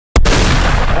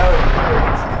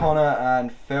Connor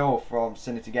and Phil from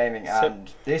Cinity Gaming,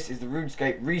 and this is the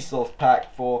Runescape Resource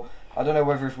Pack for, I don't know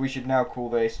whether if we should now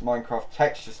call this Minecraft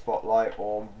Texture Spotlight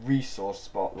or Resource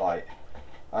Spotlight.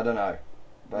 I don't know,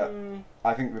 but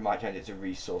I think we might change it to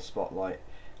Resource Spotlight.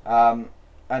 And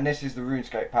this is the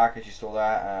Runescape pack, as you saw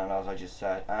there, and as I just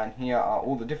said. And here are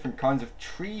all the different kinds of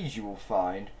trees you will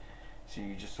find. So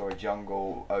you just saw a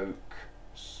jungle, oak,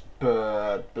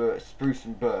 spruce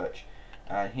and birch.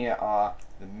 And here are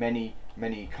the many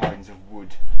kinds of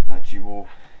wood that you will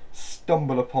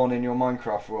stumble upon in your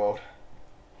Minecraft world.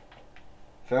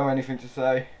 Phil, anything to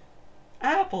say?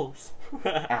 Apples.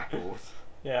 Apples.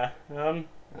 Yeah.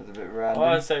 That's a bit random. I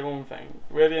want to say one thing.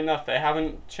 Weirdly enough, they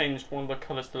haven't changed one of the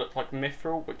colours to look like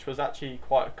mithril, which was actually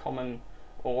quite a common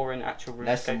ore in actual RuneScape.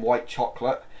 There's some white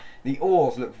chocolate. The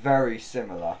ores look very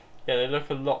similar. Yeah, they look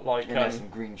a lot like. And there's some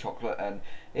green chocolate, and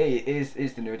it is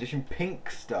the new addition, pink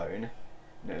stone.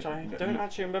 No, which I don't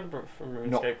actually remember from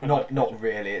RuneScape. Not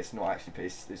really. It's not actually.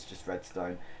 It's just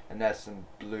redstone. And there's some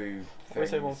blue things.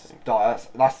 Say one thing. That's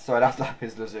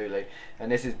lapis lazuli,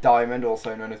 and this is diamond,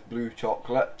 also known as blue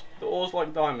chocolate. The ore's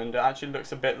like diamond. It actually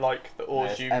looks a bit like the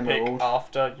ores you emerald. pick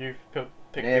after you've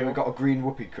picked. Yeah, we've got a green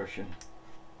whoopee cushion.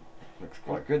 Looks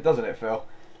quite good, doesn't it, Phil?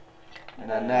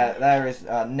 And then there is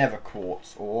nether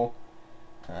quartz ore,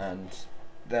 and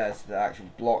there's the actual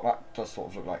block. That does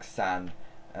sort of look like sand.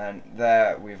 And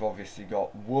there we've obviously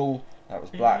got wool. That was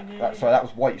black. Sorry, that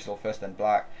was white you saw first, then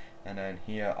black. And then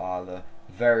here are the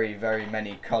very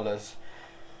many colours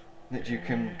that you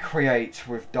can create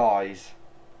with dyes.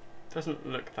 Doesn't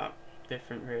look that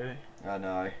different, really. I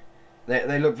know.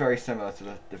 They look very similar to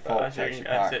the default texture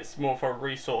pack. It's more for a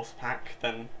resource pack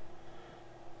than.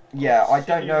 Yeah, I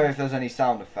don't know if there's any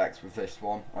sound effects with this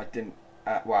one. I didn't.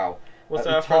 Wow. Was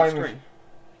there a front screen?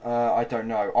 I don't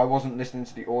know. I wasn't listening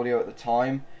to the audio at the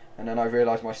time, and then I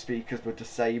realised my speakers were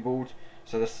disabled,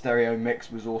 so the stereo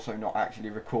mix was also not actually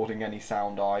recording any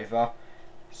sound either.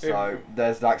 So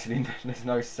there's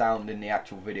no sound in the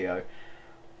actual video.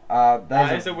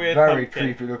 There's a weird very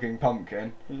creepy looking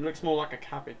pumpkin. It looks more like a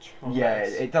cabbage. Yeah,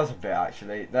 it does a bit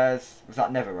actually. Was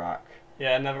that netherrack?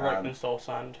 Yeah, netherrack and soul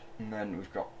sand. And then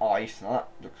we've got ice, and that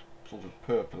looks sort of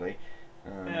purpley.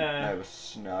 There was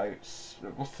snow.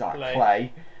 What's that?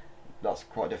 Clay. That's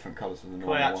quite different colours than the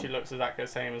normal one. Clay actually looks exactly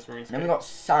the same as RuneScape. Then we've got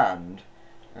sand,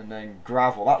 and then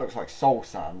gravel. That looks like soul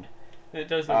sand. It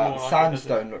does look more like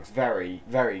sandstone looks very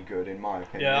good in my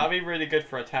opinion. Yeah, that'd be really good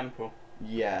for a temple.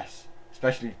 Yes,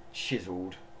 especially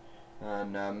chiseled.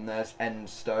 And there's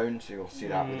end stone, so you'll see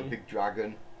that with the big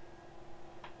dragon.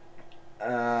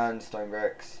 And stone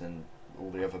bricks and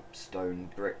all the other stone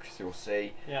bricks you'll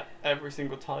see. Yeah, every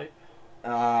single type.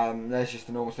 There's just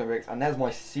the normal stone bricks, and there's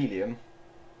mycelium.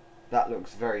 That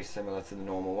looks very similar to the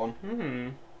normal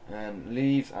one. And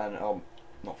leaves, and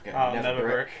not forgetting nether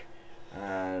brick.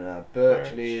 And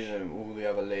birch leaves and all the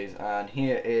other leaves. And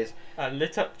here is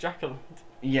lit up jackal.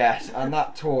 Yes, and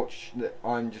that torch that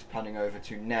I'm just panning over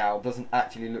to now doesn't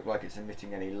actually look like it's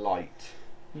emitting any light.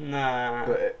 Nah.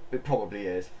 But it probably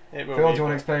is. It will. Phil, do you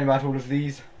want to explain about all of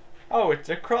these? Oh, it's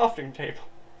a crafting table.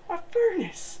 A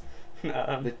furnace.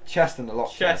 The chest and the lock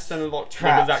chest. Chest and the lock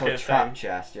trap, exactly the trap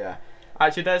chest, yeah.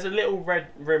 Actually, there's a little red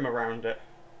rim around it.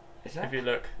 Is that? If you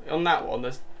look on that one,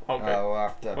 there's. Okay.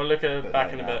 Oh, we'll look at it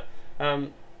back in a bit.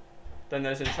 Then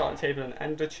there's an enchanting table and an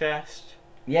ender chest.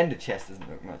 The ender chest doesn't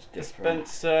look much different.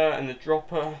 Dispenser and the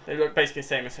dropper. They look basically the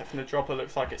same, except for the dropper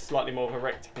looks like it's slightly more of a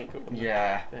rectangle.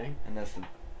 Yeah. Thing. And there's the.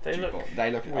 They look.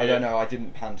 Weird. I don't know. I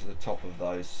didn't pan to the top of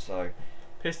those, so.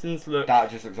 Pistons look.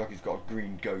 That just looks like he's got a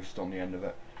green ghost on the end of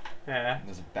it. Yeah.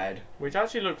 There's a bed. Which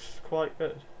actually looks quite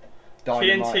good.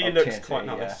 Dynamite, TNT looks TNT, quite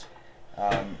nice.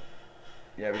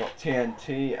 Yeah, we've got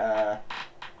TNT. I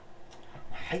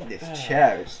hate this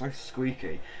chair, it's so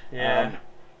squeaky. Yeah.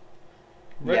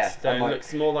 Redstone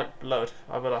looks more like blood,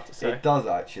 I would have to say. It does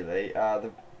actually.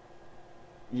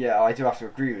 Yeah, I do have to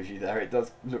agree with you there. It does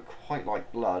look quite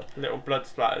like blood. Little blood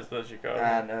splatters as you go.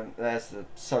 And there's the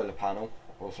solar panel,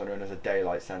 also known as a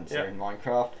daylight sensor in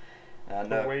Minecraft.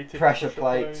 And pressure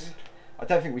plates. I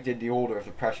don't think we did the order of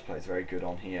the pressure plates very good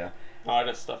on here. Oh, I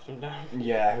just stuffed them down.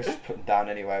 Yeah, we just put them down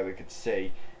anywhere we could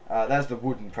see. There's the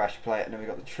wooden pressure plate, and then we've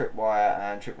got the tripwire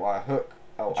and tripwire hook.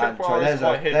 Oh, and sorry,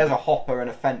 there's a hopper and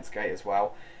a fence gate as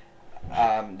well.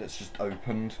 That's just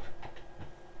opened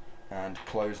and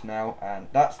closed now, and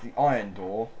that's the iron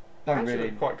door. Don't really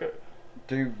quite good.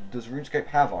 Does RuneScape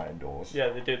have iron doors? Yeah,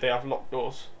 they do. They have locked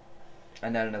doors.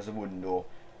 And then there's a wooden door.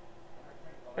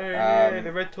 Hey,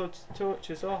 the red torch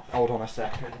is off. Hold on a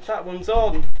second. That one's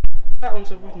on. That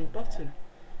one's a wooden button.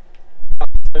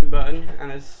 Button,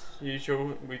 and as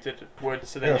usual, we did wood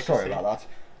so that. Sorry about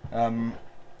that.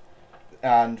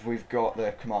 And we've got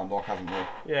the command block, haven't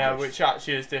we? Yeah, which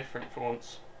actually is different for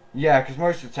once. Yeah, because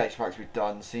most of the texture packs we've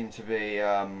done seem to be,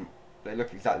 they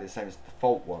look exactly the same as the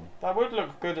default one. That would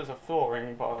look good as a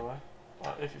flooring, by the way,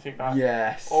 if you think that.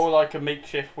 Yes. Or like a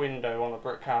makeshift window on a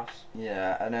brick house.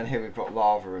 Yeah, and then here we've got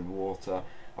lava and water.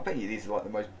 I bet you these are like the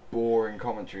most boring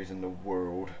commentaries in the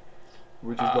world.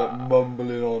 We're just like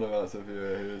mumbling on about stuff. Yeah,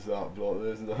 here's that block,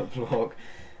 there's that block.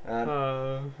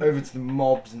 Over to the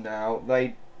mobs now.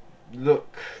 They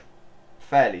look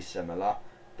fairly similar.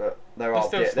 But there are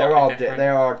differences.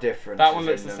 That one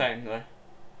looks the same though.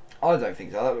 I don't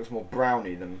think so. That looks more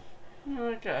browny than.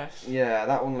 I guess. Yeah,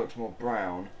 that one looks more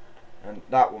brown, and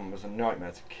that one was a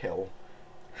nightmare to kill.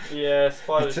 Yeah,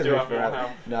 spiders do have more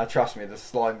health. No, trust me, the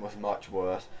slime was much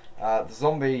worse. The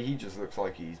zombie, he just looks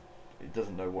like he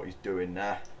doesn't know what he's doing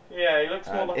there. Yeah, he looks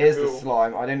more like here's a ghoul. the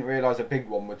slime. I didn't realise a big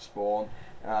one would spawn,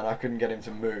 and I couldn't get him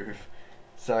to move.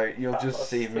 So you'll just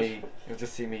see me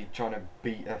trying to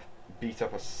beat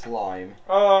up a slime, which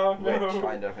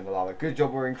I end up in the lava. Good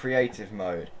job we're in creative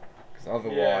mode, because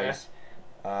otherwise,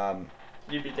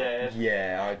 you'd be dead.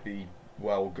 Yeah, I'd be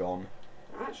well gone.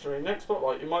 Actually, next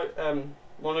spotlight, you might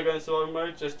want to go in survival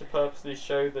mode just to purposely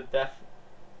show the death,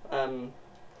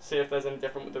 see if there's any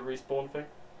different with the respawn thing.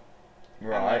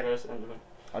 Right.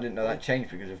 I didn't know that changed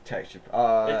because of texture. It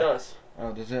does.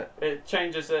 Oh, does it? It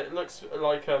changes. It looks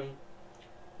like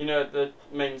you know, the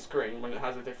main screen when it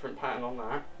has a different pattern on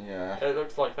that. Yeah. It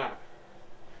looks like that.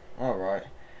 All right.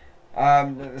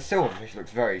 The silverfish looks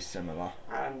very similar.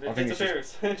 And I think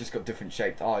disappears. it's just got different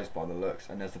shaped eyes by the looks.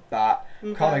 And there's the bat.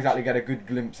 Can't exactly get a good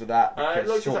glimpse of that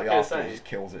because shortly after it just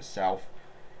kills itself.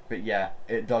 But yeah,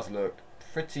 it does look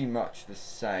pretty much the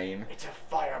same. It's a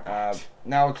fire bat.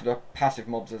 Now to the passive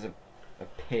mobs. There's a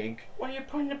pig. Why are you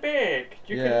putting the pig?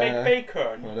 You can make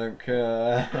bacon. I don't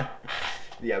care.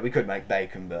 Yeah, we could make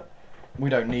bacon, but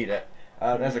we don't need it.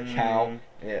 There's a cow.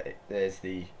 Yeah, there's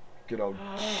the good old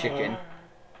chicken.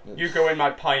 You go in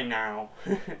my pie now.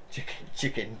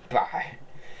 Chicken pie.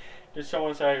 Did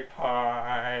someone say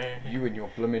pie? You and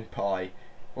your bloomin' pie.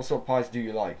 What sort of pies do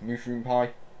you like? Mushroom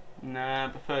pie? Nah, I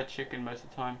prefer chicken most of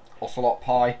the time. Ocelot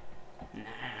pie? Nah.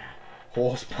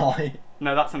 Horse pie?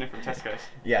 No, that's something from Tesco's.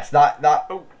 Yes, that.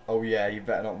 Oh yeah, you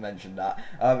better not mention that.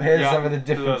 Here's some of the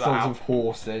different sorts of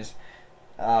horses.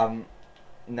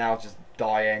 Now just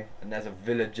dying, and there's a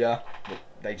villager that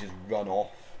they just run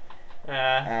off.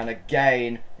 And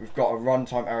again, we've got a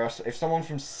runtime error. So if someone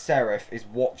from Serif is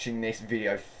watching this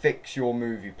video, fix your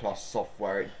Movie Plus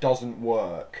software. It doesn't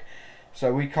work,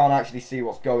 so we can't actually see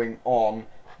what's going on.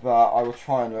 But I will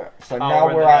try and. So now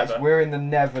we're in the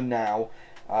Nether now.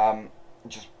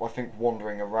 Just I think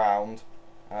wandering around.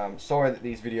 Sorry that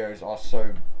these videos are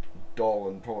so dull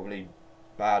and probably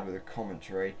bad with the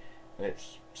commentary.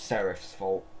 It's Serif's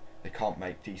fault. They can't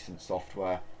make decent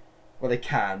software. Well, they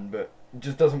can, but it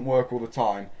just doesn't work all the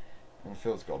time. And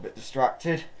Phil's got a bit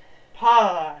distracted.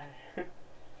 Pie!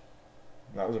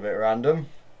 That was a bit random.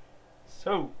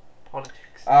 So,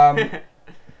 politics.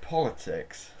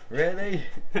 Politics? Really?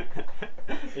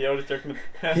 The oldest joke in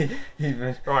the...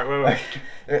 Even... Right,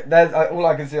 wait. There's, all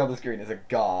I can see on the screen is a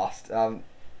ghast.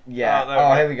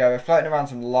 Yeah. Here we go. We're floating around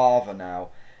some lava now.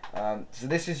 So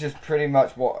this is just pretty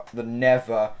much what the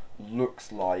Nether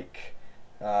looks like.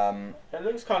 It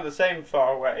looks kind of the same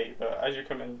far away, but as you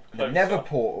come in closer... The Nether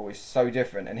portal is so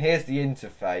different, and here's the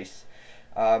interface.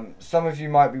 Some of you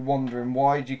might be wondering,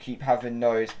 why do you keep having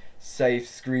those save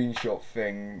screenshot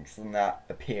things and that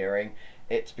appearing?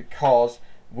 It's because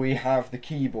we have the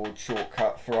keyboard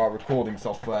shortcut for our recording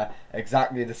software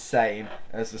exactly the same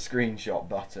as the screenshot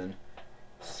button.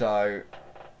 So...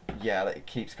 yeah, it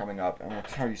keeps coming up, and I'll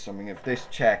tell you something, if this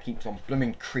chair keeps on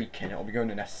blooming creaking, it'll be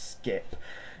going in a skip.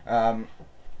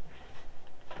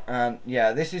 And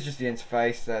yeah, this is just the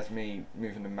interface. There's me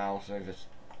moving the mouse over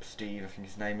Steve, I think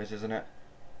his name is, isn't it?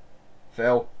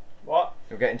 Phil? What?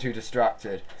 You're getting too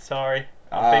distracted. Sorry,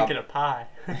 I'm thinking of pie.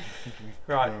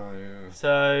 Right,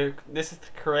 so this is the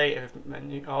creative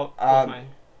menu.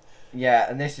 Yeah,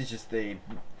 and this is just the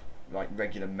like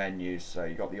regular menus, so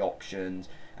you got the options.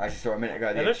 As you saw a minute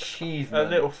ago, the achievement. A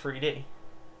little 3D.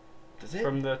 Does it?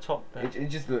 From the top bit. It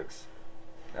just looks,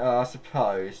 I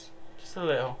suppose. Just a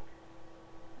little.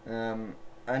 And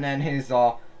then here's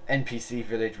our NPC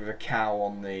village with a cow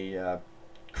on the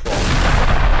cross.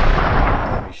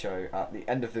 Let me show at the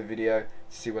end of the video to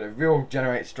see what a real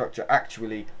generated structure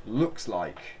actually looks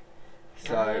like.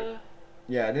 So,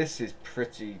 yeah, this is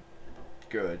pretty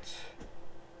good.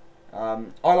 I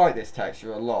like this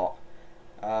texture a lot.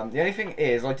 The only thing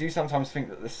is, I do sometimes think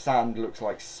that the sand looks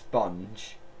like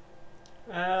sponge.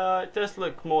 It does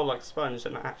look more like sponge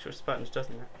than an actual sponge,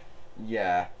 doesn't it?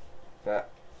 Yeah.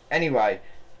 But anyway,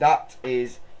 that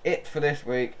is it for this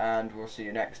week, and we'll see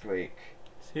you next week.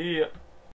 See ya.